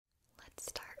Let's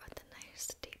start with a nice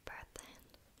deep breath in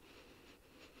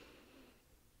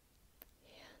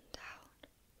and out.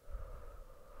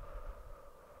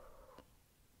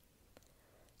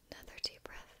 Another deep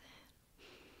breath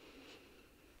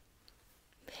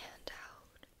in and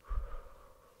out.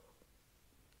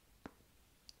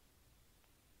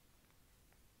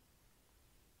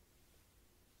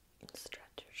 And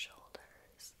stretch your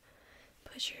shoulders.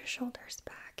 Push your shoulders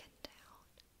back and down.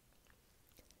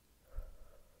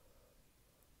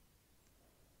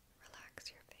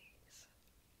 Relax your face.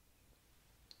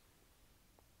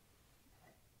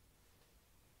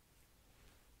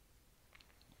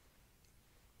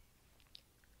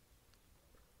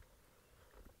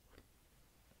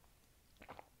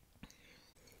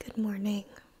 Good morning.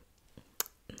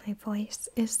 My voice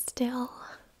is still,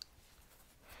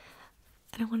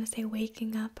 I don't want to say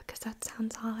waking up because that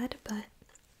sounds odd, but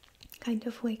kind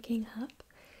of waking up.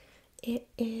 It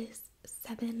is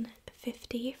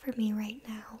 7:50 for me right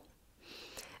now,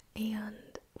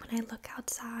 and when I look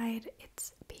outside,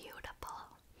 it's beautiful.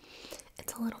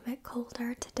 It's a little bit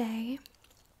colder today.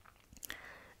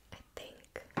 I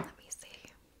think, let me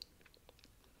see,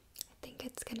 I think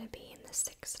it's gonna be in the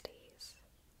 60s.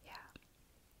 Yeah.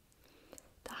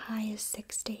 The high is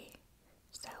 60,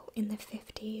 so in the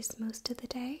 50s most of the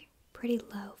day. Pretty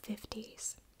low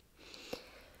 50s.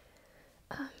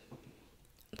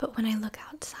 But when I look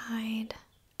outside,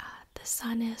 the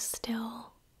sun is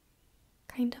still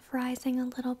kind of rising a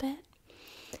little bit.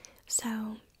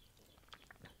 So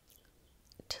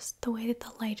just the way that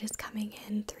the light is coming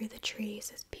in through the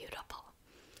trees is beautiful.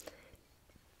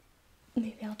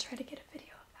 Maybe I'll try to get a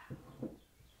video of that.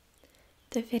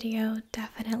 The video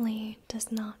definitely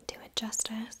does not do it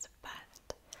justice,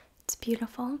 but it's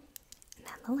beautiful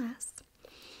nonetheless.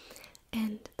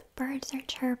 And the birds are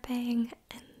chirping,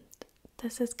 and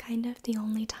this is kind of the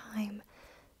only time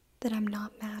that I'm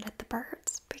not mad at the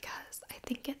birds, because I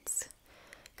think it's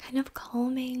kind of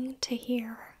calming to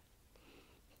hear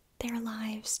their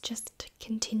lives just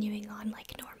continuing on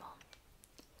like normal.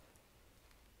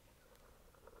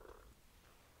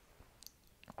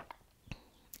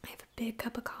 I have a big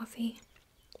cup of coffee.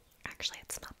 Actually,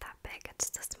 it's not that big. It's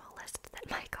the smallest that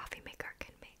my coffee maker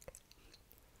can make.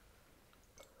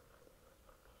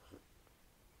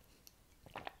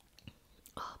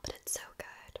 Oh, but it's so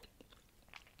good.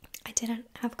 I didn't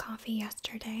have coffee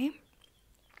yesterday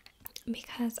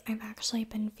because I've actually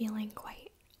been feeling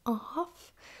quite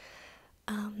off.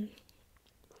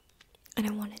 And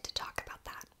I wanted to talk about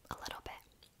that a little bit.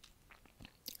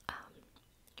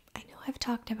 I know I've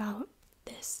talked about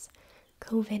this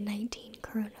COVID-19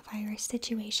 coronavirus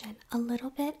situation a little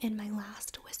bit in my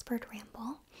last Whispered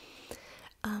Ramble.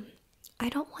 I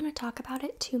don't want to talk about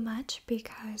it too much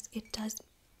because it does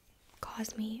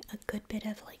cause me a good bit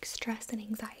of like stress and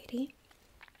anxiety.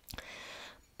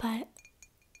 But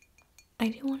I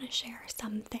do want to share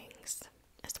some things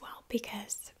as well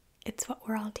because it's what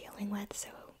we're all dealing with, so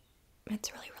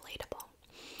it's really relatable.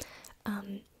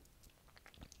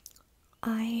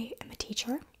 I am a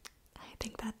teacher. I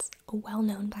think that's well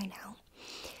known by now.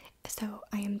 So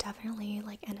I am definitely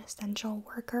like an essential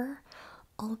worker,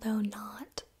 although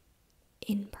not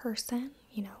in person.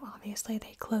 You know, obviously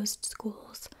they closed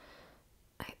schools,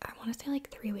 I want to say like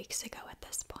 3 weeks ago at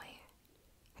this point.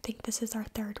 I think this is our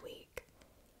 3rd week.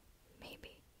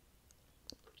 Maybe.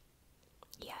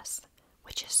 Yes,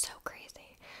 which is so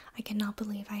crazy. I cannot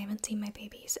believe I haven't seen my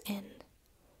babies in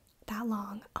that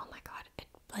long. Oh my god.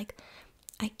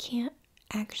 I can't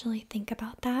actually think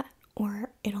about that, or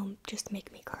it'll just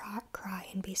make me cry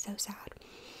and be so sad.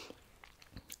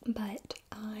 But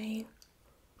I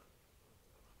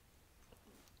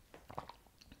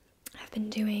have been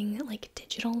doing like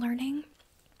digital learning,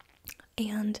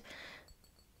 and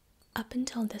up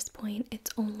until this point it's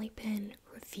only been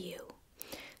review.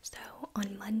 So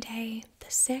on Monday the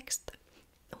 6th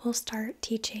we'll start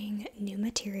teaching new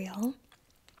material,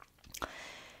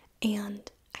 and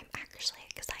I'm actually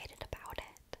excited about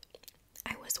it.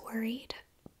 I was worried,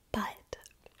 but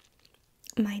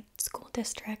my school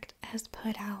district has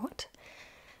put out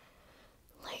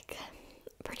like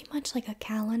pretty much like a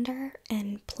calendar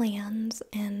and plans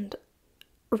and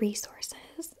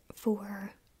resources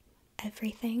for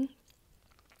everything.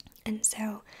 And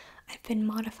so I've been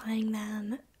modifying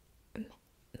them,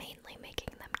 mainly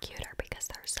making them cuter because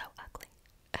they're so ugly,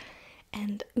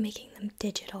 and making them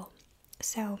digital.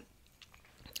 So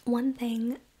one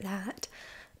thing that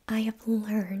I have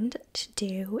learned to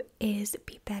do is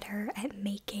be better at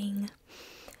making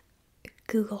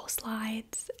Google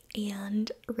Slides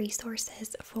and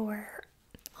resources for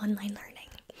online learning,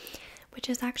 which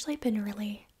has actually been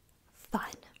really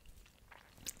fun.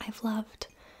 I've loved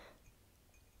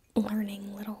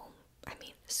learning little,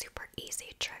 super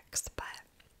easy tricks, but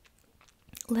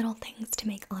little things to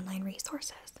make online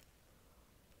resources.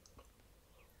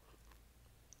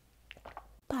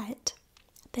 But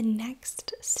the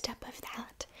next step of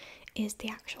that is the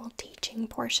actual teaching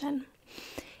portion.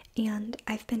 And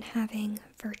I've been having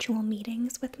virtual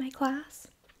meetings with my class.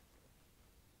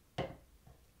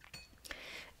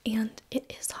 And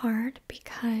it is hard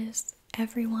because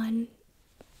everyone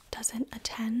doesn't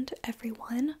attend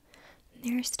everyone.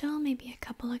 There's still maybe a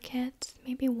couple of kids,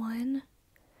 maybe one,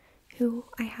 who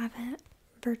I haven't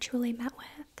virtually met with.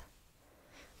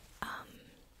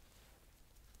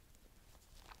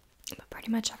 But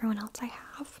pretty much everyone else I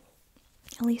have,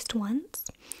 at least once.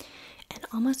 And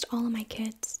almost all of my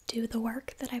kids do the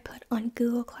work that I put on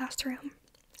Google Classroom.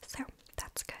 So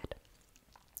that's good.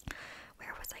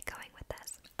 Where was I going with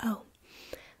this? Oh,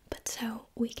 but so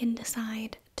we can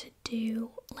decide to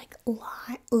do like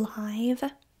live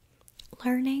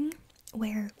learning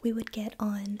where we would get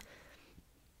on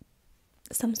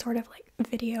some sort of like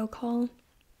video call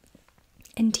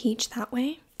and teach that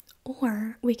way,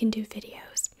 or we can do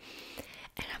videos.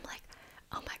 And I'm like,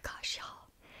 oh my gosh, y'all,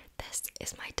 this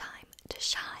is my time to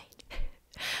shine.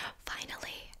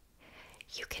 Finally,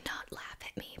 you cannot laugh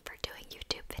at me for doing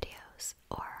YouTube videos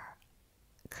or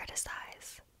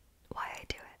criticize why I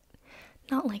do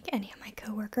it. Not like any of my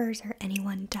coworkers or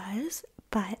anyone does,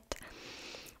 but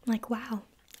I'm like, wow,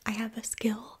 I have a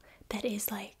skill that is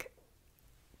like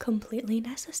completely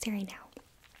necessary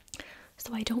now.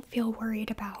 So I don't feel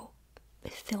worried about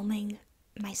filming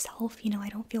myself, I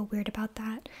don't feel weird about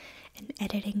that, and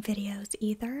editing videos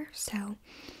either. So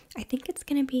I think it's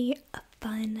gonna be a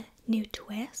fun new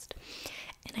twist,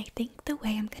 and I think the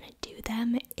way I'm gonna do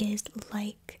them is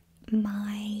like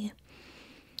my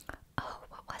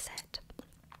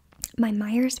my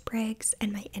Myers-Briggs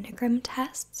and my Enneagram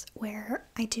tests, where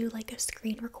I do like a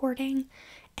screen recording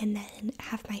and then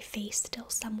have my face still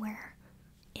somewhere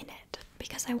in it,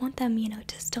 because I want them,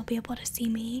 to still be able to see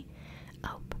me.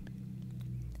 Oh,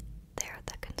 there are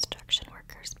the construction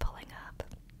workers pulling up.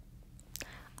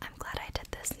 I'm glad I did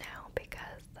this now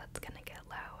because that's gonna get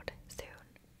loud soon.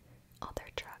 All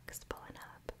their trucks pulling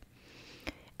up.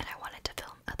 And I wanted to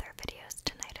film other videos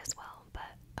tonight as well,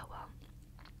 but oh well.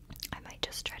 I might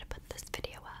just try to put this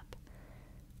video up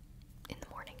in the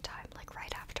morning time, like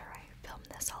right after I film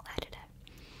this, I'll edit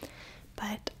it.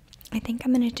 But I think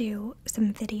I'm gonna do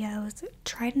some videos,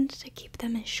 trying to keep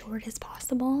them as short as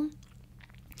possible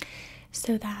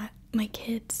so that my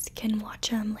kids can watch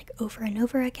them like over and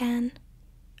over again.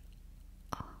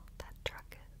 Oh, that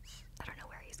truck is, I don't know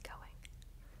where he's going.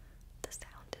 The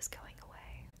sound is going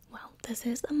away. Well, this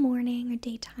is a morning or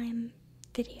daytime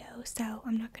video, so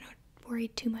I'm not gonna worry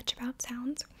too much about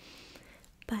sounds.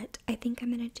 But I think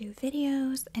I'm gonna do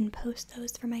videos and post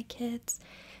those for my kids,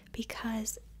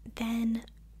 because then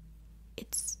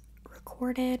it's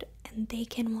recorded and they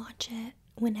can watch it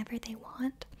whenever they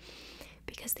want.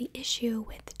 Because the issue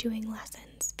with doing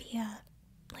lessons via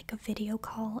like a video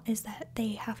call is that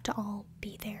they have to all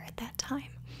be there at that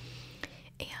time,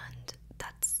 and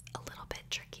that's a little bit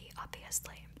tricky,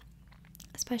 obviously,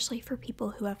 especially for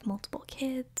people who have multiple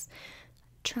kids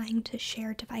trying to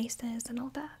share devices and all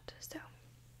that. So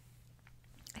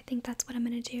I think that's what I'm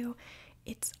gonna do.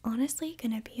 It's honestly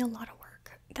gonna be a lot of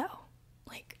work though,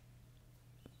 like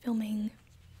filming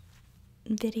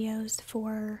videos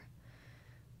for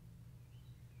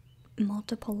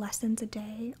multiple lessons a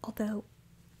day, although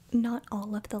not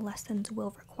all of the lessons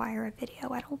will require a video,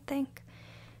 I don't think,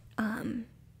 and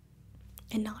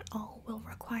not all will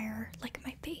require like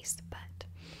my face, but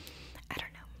I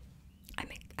don't know.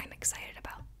 I'm excited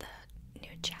about the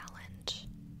new challenge.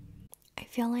 I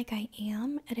feel like I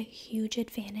am at a huge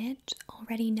advantage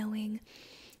already, knowing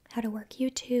how to work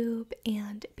YouTube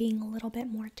and being a little bit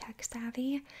more tech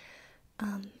savvy.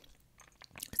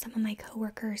 Some of my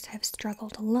coworkers have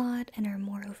struggled a lot and are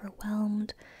more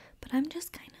overwhelmed, but I'm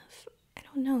just kind of, I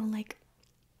don't know, like,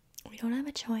 we don't have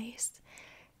a choice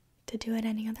to do it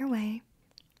any other way,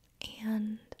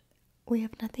 and we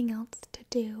have nothing else to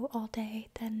do all day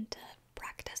than to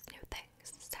practice new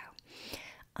things. So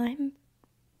I'm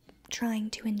trying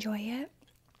to enjoy it,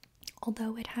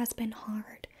 although it has been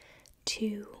hard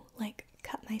to like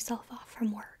cut myself off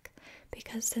from work,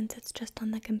 because since it's just on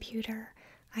the computer,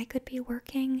 I could be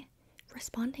working,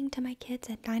 responding to my kids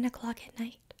at 9 o'clock at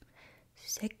night,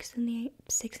 6 in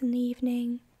the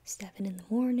evening, 7 in the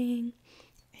morning,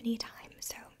 anytime.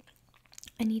 So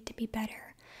I need to be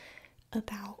better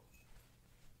about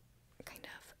kind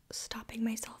of stopping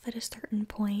myself at a certain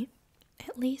point,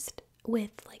 at least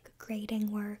with like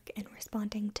grading work and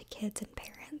responding to kids and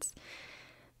parents,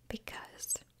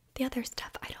 because the other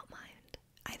stuff I don't mind.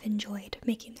 I've enjoyed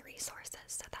making the resources,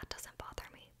 so that doesn't bother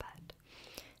me, but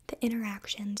the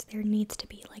interactions, there needs to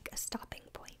be like a stopping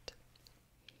point,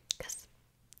 because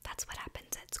that's what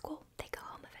happens at school. They go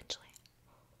home eventually.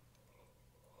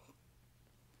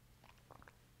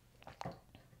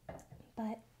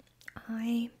 But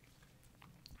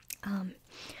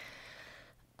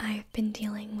I've been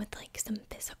dealing with like some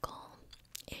physical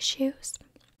issues.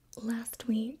 Last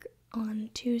week on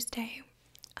Tuesday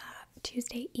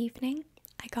evening,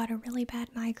 I got a really bad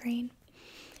migraine.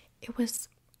 It was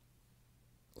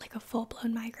like a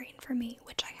full-blown migraine for me,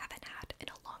 which I haven't had in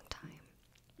a long time.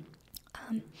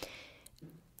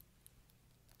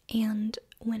 And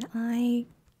when I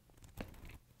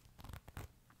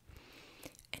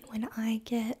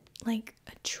get like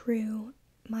a true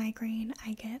migraine,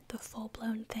 I get the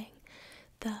full-blown thing.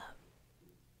 The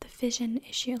vision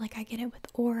issue, like I get it with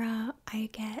aura. I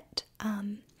get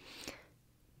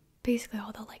basically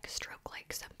all the like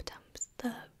stroke-like symptoms.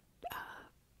 Why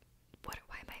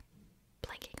am I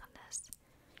blanking on this?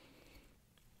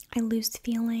 I lose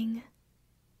feeling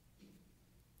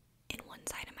in one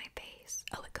side of my face.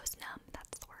 Oh, it goes numb.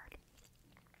 That's the word.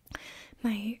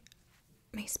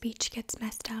 My speech gets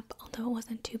messed up, although it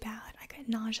wasn't too bad. I get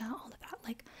nausea, all of that.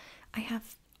 Like, I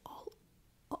have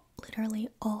literally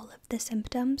all of the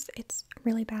symptoms. It's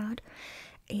really bad.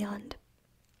 And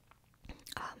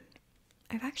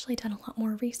I've actually done a lot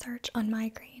more research on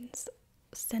migraines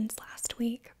since last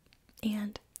week,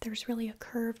 and there's really a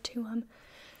curve to them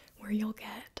where you'll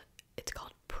get, it's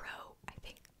called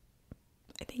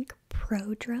I think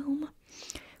prodrome,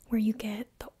 where you get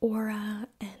the aura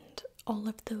and all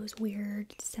of those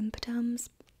weird symptoms.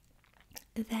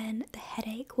 Then the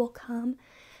headache will come,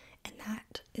 and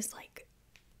that is like,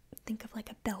 think of like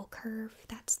a bell curve.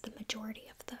 That's the majority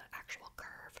of the actual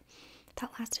curve.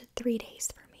 That lasted 3 days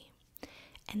for me.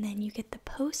 And then you get the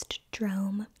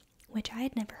postdrome, which I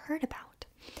had never heard about.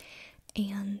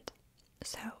 And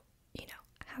so,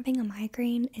 having a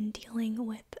migraine and dealing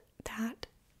with that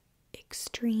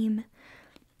extreme,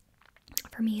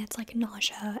 for me, it's like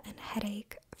nausea and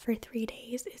headache for 3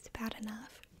 days is bad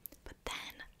enough. But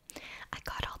then I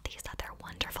got all these other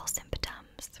wonderful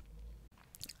symptoms.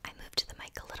 I moved the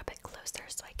mic a little bit closer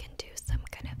so I can do some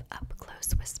kind of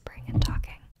up-close whispering and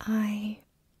talking. I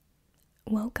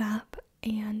woke up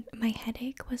and my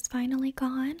headache was finally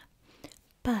gone,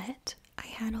 but I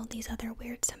had all these other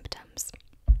weird symptoms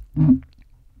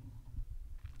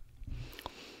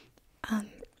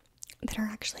that are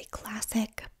actually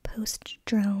classic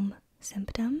post-drome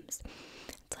symptoms.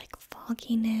 It's like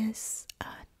fogginess,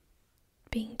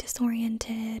 being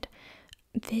disoriented,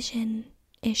 vision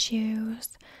issues,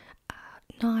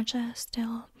 nausea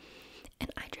still,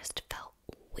 and I just felt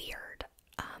weird.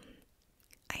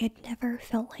 I had never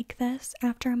felt like this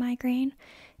after a migraine,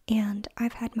 and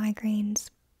I've had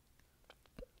migraines.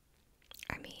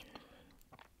 I mean,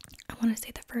 I want to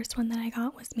say the first one that I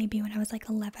got was maybe when I was like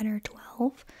 11 or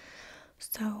 12,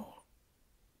 so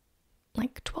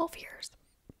like 12 years.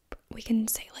 We can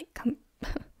say like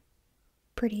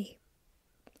pretty,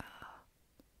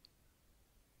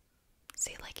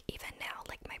 see, like even now,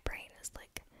 like my brain is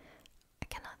like, I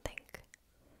cannot think.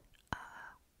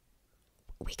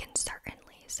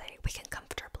 We can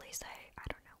comfortably say, I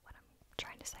don't know what I'm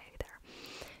trying to say there,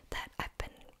 that I've been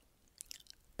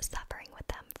suffering with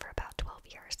them for about 12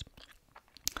 years.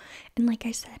 And like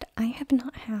I said, I have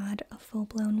not had a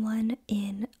full-blown one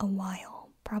in a while,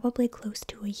 probably close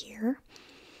to a year,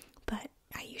 but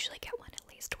I usually get one at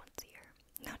least once a year.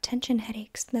 Now, tension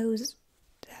headaches,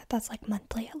 that's like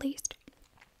monthly at least.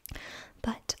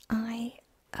 But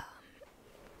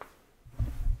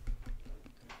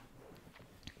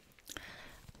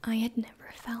I had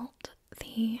never felt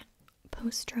the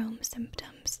post-drome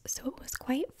symptoms, so it was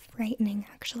quite frightening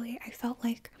actually. I felt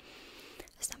like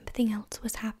something else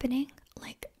was happening,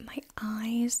 like my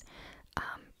eyes,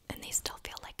 and they still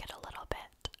feel like it a little bit.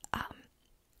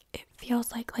 It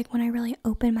feels like when I really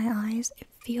open my eyes, it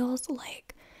feels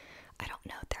like, I don't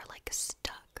know, they're like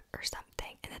stuck or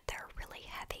something, and that they're really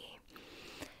heavy,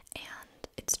 and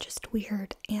it's just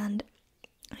weird. And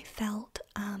I felt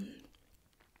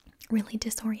really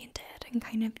disoriented and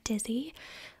kind of dizzy,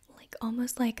 like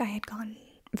almost like I had gotten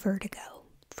vertigo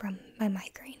from my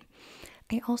migraine.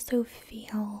 I also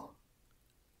feel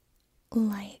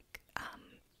like,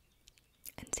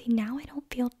 and see, now I don't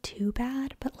feel too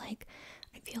bad, but like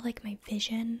I feel like my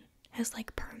vision has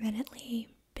like permanently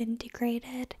been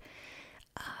degraded,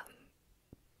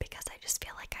 because I just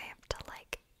feel like I have to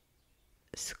like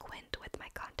squint with my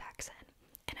contacts in.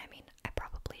 And I mean,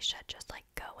 should just like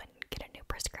go and get a new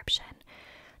prescription.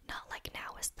 Not like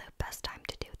now is the best time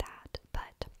to do that,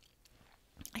 but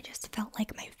I just felt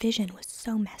like my vision was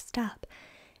so messed up.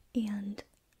 And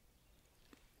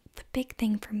the big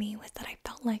thing for me was that I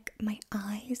felt like my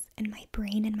eyes and my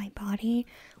brain and my body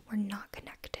were not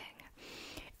connecting.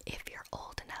 If you're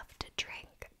old enough to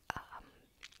drink,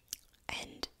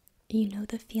 and you know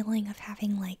the feeling of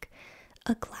having like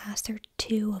a glass or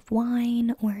two of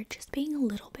wine or just being a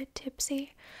little bit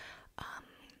tipsy,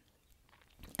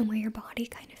 and where your body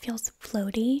kind of feels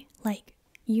floaty, like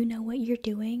you know what you're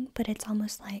doing, but it's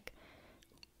almost like,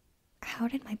 how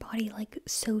did my body like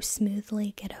so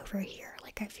smoothly get over here?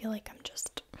 Like I feel like I'm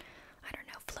just, I don't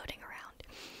know, floating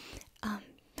around.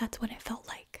 That's what it felt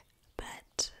like,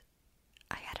 but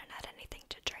I hadn't had anything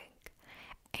to drink,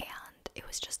 and it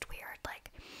was just weird.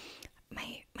 Like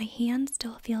my hand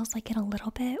still feels like it a little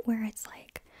bit, where it's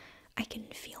like I can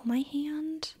feel my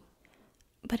hand,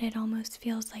 but it almost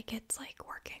feels like it's like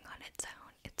working on its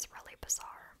own. It's really bizarre.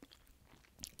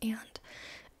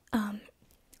 And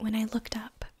when I looked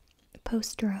up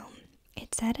post-drome,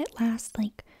 it said it lasts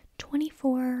like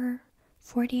 24,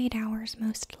 48 hours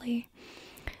mostly.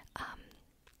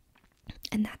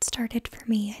 And that started for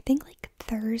me, I think, like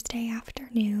Thursday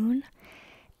afternoon.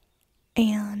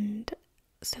 And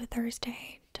so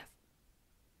Thursday to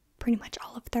pretty much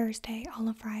all of Thursday, all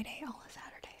of Friday, all of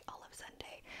Saturday, all of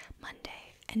Sunday,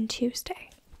 Monday, and Tuesday.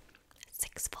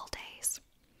 6 full days.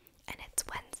 And it's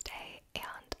Wednesday,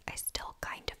 and I still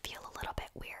kind of feel a little bit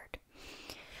weird.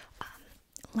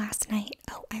 Last night,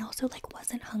 I also like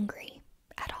wasn't hungry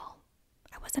at all.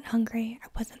 I wasn't hungry, I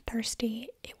wasn't thirsty.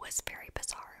 It was very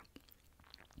bizarre.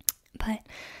 But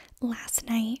last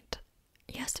night,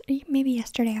 maybe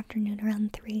yesterday afternoon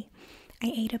around 3,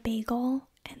 I ate a bagel,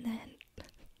 and then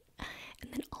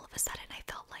all of a sudden I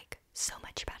felt like so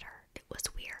much better. It was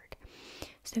weird.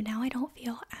 So now I don't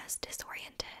feel as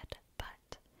disoriented,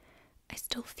 but I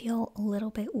still feel a little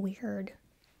bit weird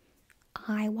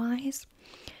eye-wise.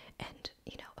 And,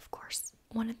 of course,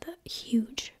 one of the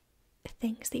huge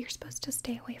things that you're supposed to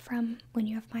stay away from when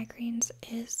you have migraines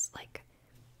is like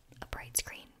a bright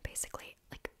screen, basically,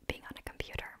 like being on a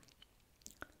computer.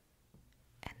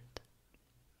 And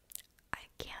I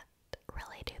can't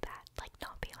really do that, like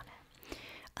not be on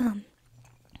it.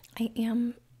 I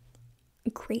am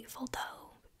grateful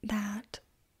though that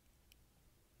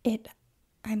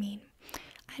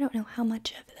I don't know how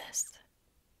much of this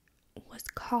was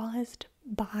caused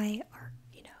by our,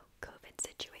 COVID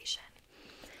situation,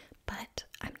 but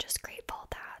I'm just grateful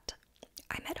that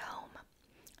I'm at home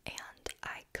and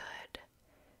I could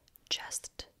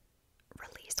just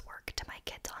release work to my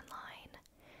kids online,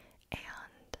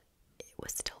 and it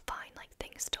was still fine, like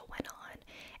things still went on,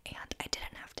 and I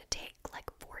didn't have to take like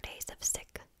 4 days of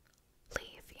sick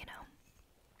leave,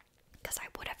 because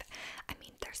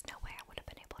there's no way I would have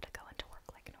been able to go into work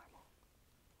like normal.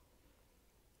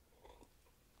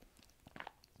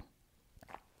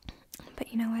 But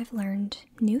I've learned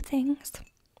new things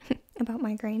about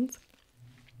migraines,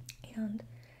 and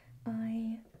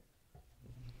I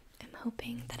am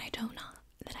hoping that I don't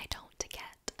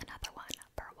get another one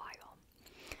for a while.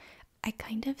 I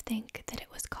kind of think that it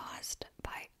was caused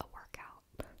by a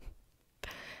workout,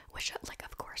 which, like,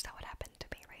 of course that would happen to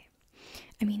me,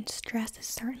 right? Stress is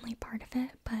certainly part of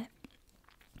it, but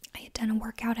I had done a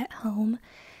workout at home,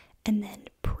 and then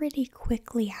pretty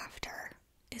quickly after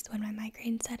is when my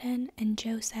migraine set in, and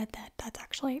Joe said that that's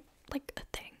actually like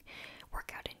a thing,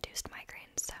 workout-induced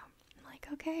migraines. So I'm like,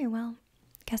 okay, well,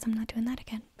 guess I'm not doing that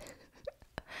again.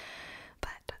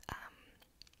 But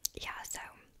yeah, so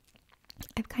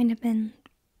I've kind of been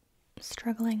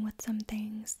struggling with some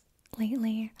things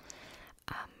lately.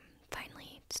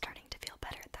 Finally starting to feel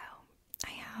better though.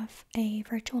 I have a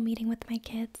virtual meeting with my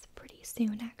kids pretty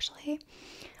soon, actually.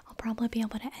 I'll probably be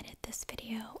able to edit this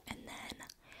video, and then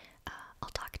I'll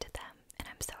talk to them, and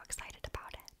I'm so excited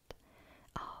about it.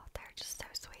 Oh, they're just so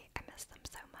sweet. I miss them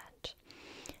so much.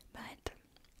 But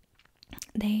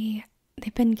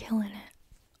they've been killing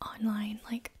it online.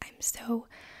 Like, I'm so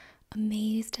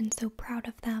amazed and so proud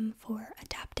of them for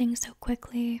adapting so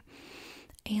quickly,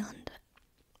 and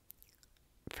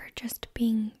for just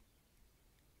being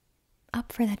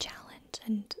up for the challenge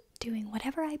and doing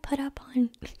whatever I put up on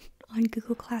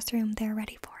Google Classroom. They're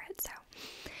ready for it. So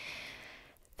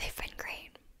they've been great.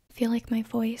 I feel like my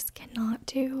voice cannot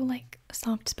do like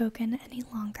soft spoken any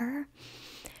longer.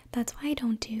 That's why I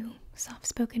don't do soft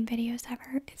spoken videos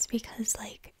ever. It's because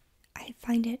like I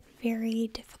find it very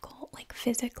difficult, like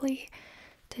physically,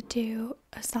 to do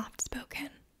a soft spoken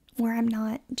where I'm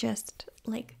not just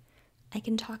like, I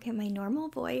can talk in my normal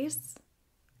voice,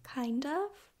 kind of,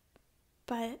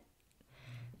 but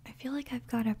I feel like I've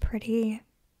got a pretty,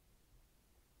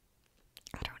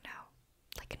 I don't know,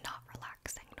 like not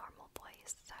relaxing normal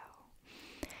voice, so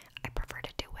I prefer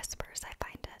to do whispers. I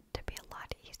find it to be a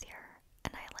lot easier,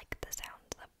 and I like the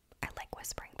sounds of, I like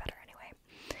whispering better anyway.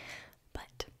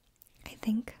 But I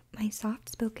think my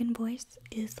soft-spoken voice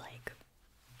is like,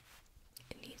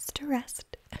 it needs to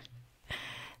rest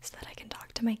so that I can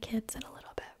talk to my kids in a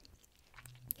little bit.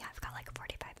 Yeah, I've got like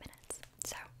 45 minutes.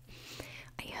 So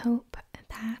I hope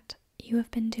that you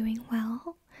have been doing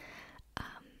well.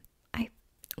 I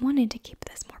wanted to keep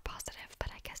this more positive, but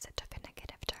I guess it took a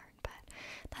negative turn. But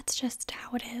that's just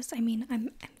how it is. I mean, I'm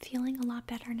feeling a lot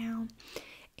better now,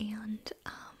 and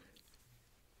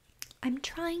I'm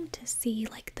trying to see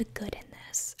like the good in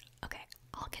this. Okay,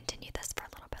 I'll continue this for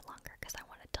a little bit longer because I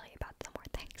want to tell you about some more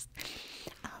things.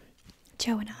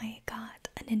 Joe and I got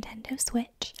a Nintendo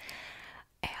Switch,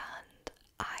 and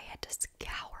I had to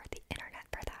scour the internet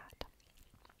for that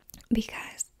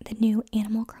because the new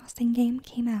Animal Crossing game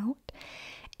came out,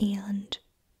 and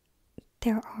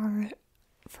there are,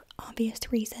 for obvious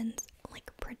reasons,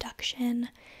 like production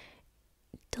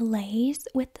delays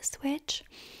with the Switch,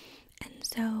 and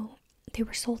so they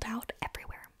were sold out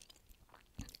everywhere.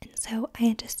 And so I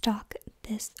had to stalk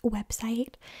this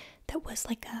website that was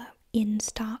like a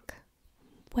in-stock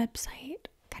website,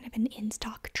 kind of an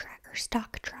in-stock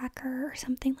stock tracker or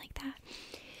something like that.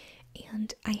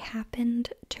 And I happened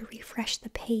to refresh the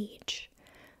page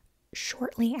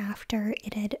shortly after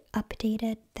it had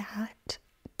updated that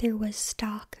there was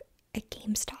stock at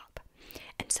GameStop.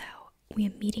 And so I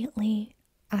immediately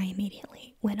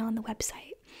went on the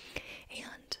website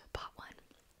and bought one.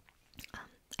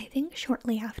 I think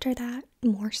shortly after that,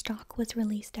 more stock was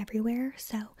released everywhere,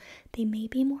 so they may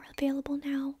be more available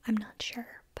now. I'm not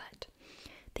sure, but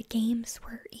the games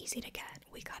were easy to get.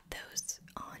 We got those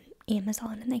on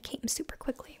Amazon and they came super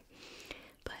quickly.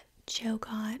 But Joe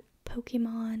got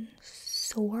Pokemon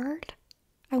Sword,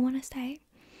 I want to say,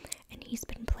 and he's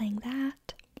been playing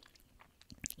that.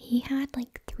 He had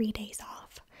like 3 days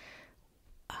off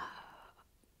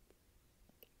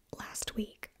last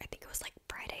week. I think it was like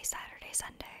Friday, Saturday,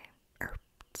 Sunday, or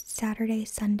Saturday,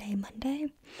 Sunday, Monday.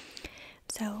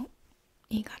 So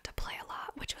he got to play a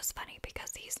lot, which was funny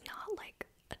because he's not like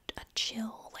a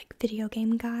chill like video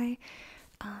game guy.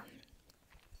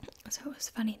 So it was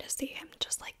funny to see him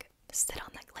just like sit on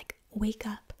like wake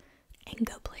up and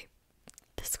go play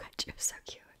the Switch. It was so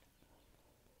cute.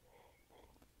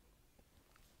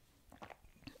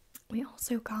 We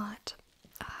also got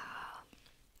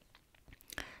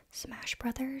Smash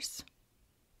Brothers,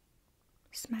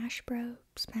 Smash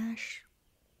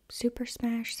Super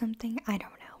Smash something, I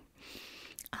don't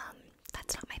know.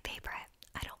 That's not my favorite.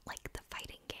 I don't like the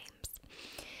fighting games.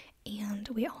 And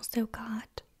we also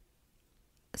got,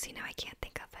 see, now I can't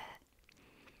think of it.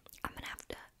 I'm gonna have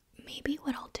to, maybe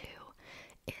what I'll do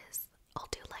is I'll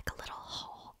do like a little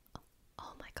haul.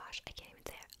 Oh my gosh, I can't even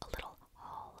say it. A little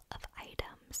haul of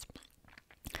items.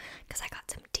 Because I got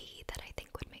some tea that I think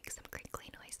would make some crinkly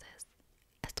noises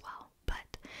as well.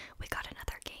 But we got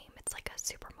another game. It's like a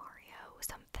Super Mario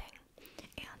something.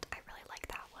 And I really like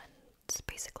that one. It's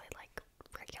basically like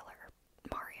regular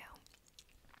Mario.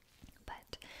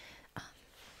 But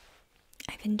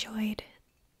I've enjoyed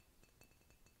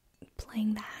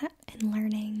playing that and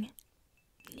learning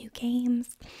new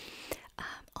games.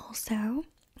 Also,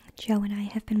 Joe and I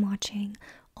have been watching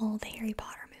all the Harry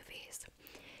Potter movies.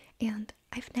 And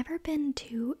I've never been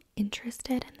too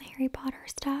interested in the Harry Potter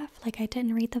stuff. Like, I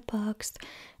didn't read the books,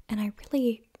 and I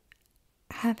really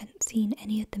haven't seen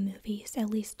any of the movies, at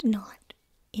least not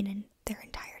in their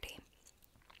entirety.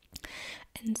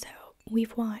 And so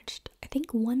we've watched, I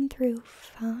think, 1 through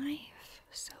 5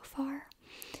 so far,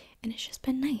 and it's just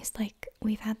been nice. Like,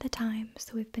 we've had the time,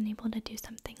 so we've been able to do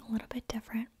something a little bit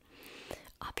different.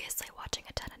 Obviously, watching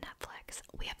a ton of Netflix.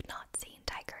 We have not seen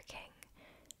Tiger King,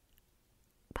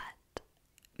 but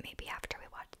maybe after we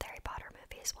watch the Harry Potter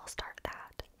movies, we'll start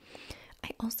that. I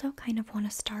also kind of want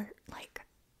to start, like,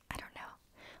 I don't know,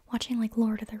 watching like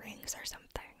Lord of the Rings or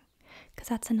something, because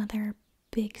that's another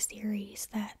big series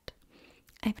that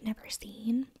I've never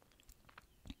seen.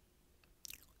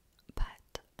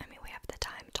 But I mean, we have the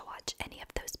time to watch any of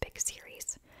those big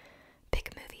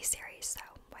movie series, so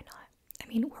why not? I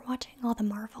mean, we're watching all the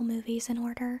Marvel movies in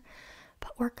order,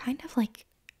 but we're kind of like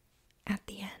at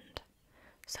the end,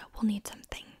 so we'll need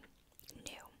something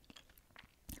new.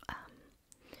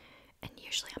 And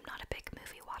usually I'm not a big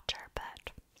movie watcher,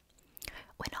 but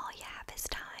when all you have is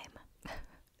time,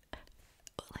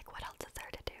 like, what else is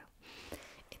there to do?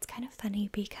 It's kind of funny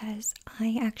because I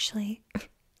have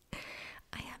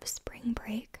spring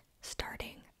break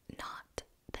starting not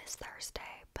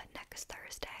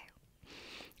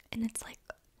And it's like,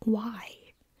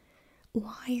 why?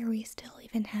 Why are we still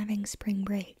even having spring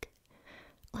break?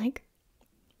 Like,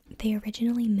 they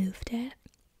originally moved it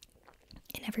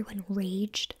and everyone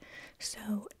raged,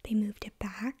 so they moved it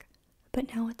back.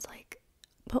 But now it's like,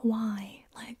 but why?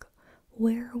 Like,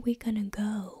 where are we gonna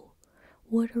go?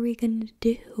 What are we gonna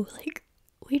do? Like,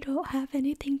 we don't have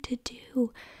anything to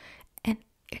do. And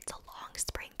it's a long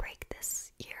spring break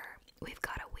this year. We've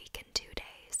got a week and 2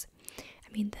 days.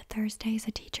 I mean, the Thursday is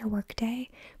a teacher work day,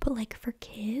 but like for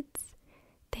kids,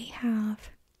 they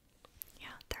have,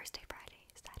 Thursday, Friday,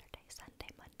 Saturday, Sunday,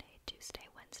 Monday, Tuesday,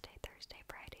 Wednesday, Thursday,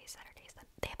 Friday, Saturday, Sunday.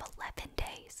 They have 11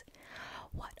 days.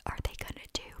 What are they gonna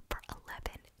do for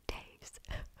 11 days?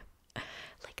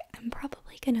 Like, I'm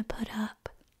probably gonna put up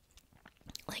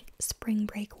like spring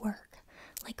break work,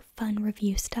 like fun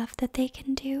review stuff that they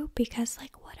can do, because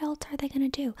like, what else are they gonna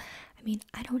do? I mean,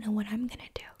 I don't know what I'm gonna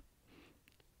do.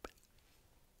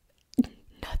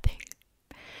 Nothing.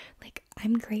 Like,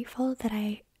 I'm grateful that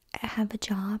I have a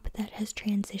job that has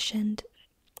transitioned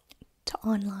to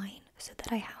online so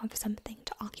that I have something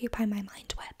to occupy my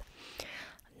mind with.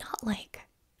 Not like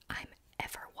I'm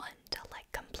ever one to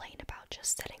like complain about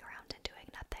just sitting around and doing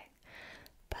nothing.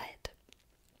 But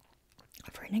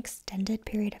for an extended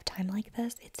period of time like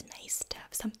this, it's nice to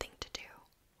have something to do.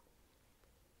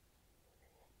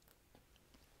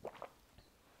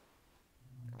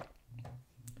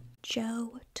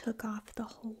 Joe took off the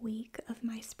whole week of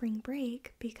my spring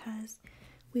break because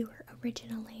we were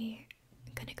originally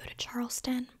going to go to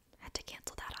Charleston. Had to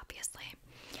cancel that, obviously.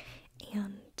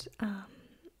 And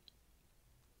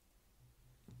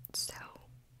so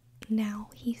now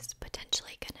he's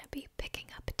potentially going to be picking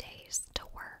up days to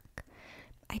work.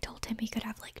 I told him he could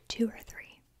have like 2 or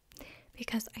 3,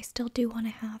 because I still do want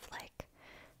to have like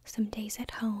some days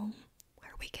at home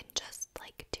where we can just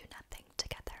like do nothing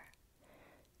together.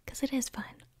 Because it is fun.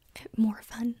 More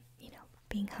fun,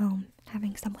 being home,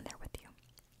 having someone there with you.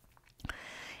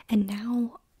 And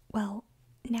now, well,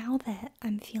 now that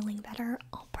I'm feeling better,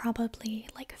 I'll probably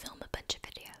like film a bunch of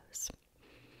videos.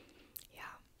 Yeah.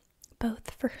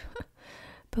 Both for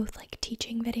both like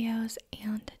teaching videos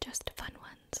and just fun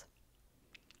ones.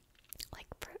 Like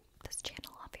for this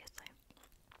channel, obviously.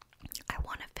 I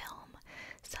want to film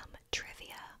some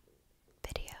trivia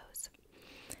videos.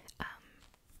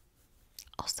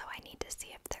 Also, I need to see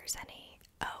if there's any,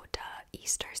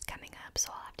 Easter's coming up,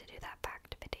 so I'll have to do that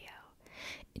fact video.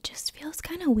 It just feels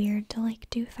kind of weird to like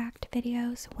do fact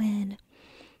videos when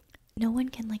no one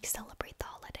can like celebrate the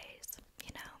holidays,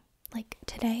 Like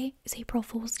today is April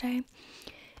Fool's Day,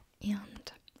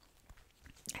 and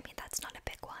I mean, that's not a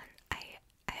big one. I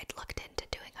had looked into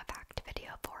doing a fact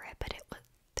video for it, but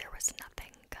there was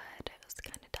nothing good. It was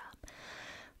kind of dumb.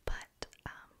 But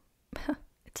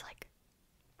it's like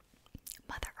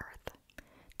Mother Earth,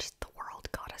 just the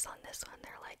world got us on this one.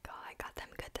 They're like, oh, I got them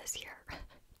good this year.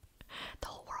 The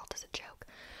whole world is a joke.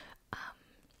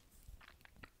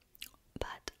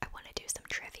 But I want to do some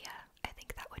trivia. I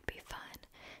think that would be fun,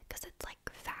 because it's like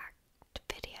fact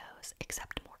videos, except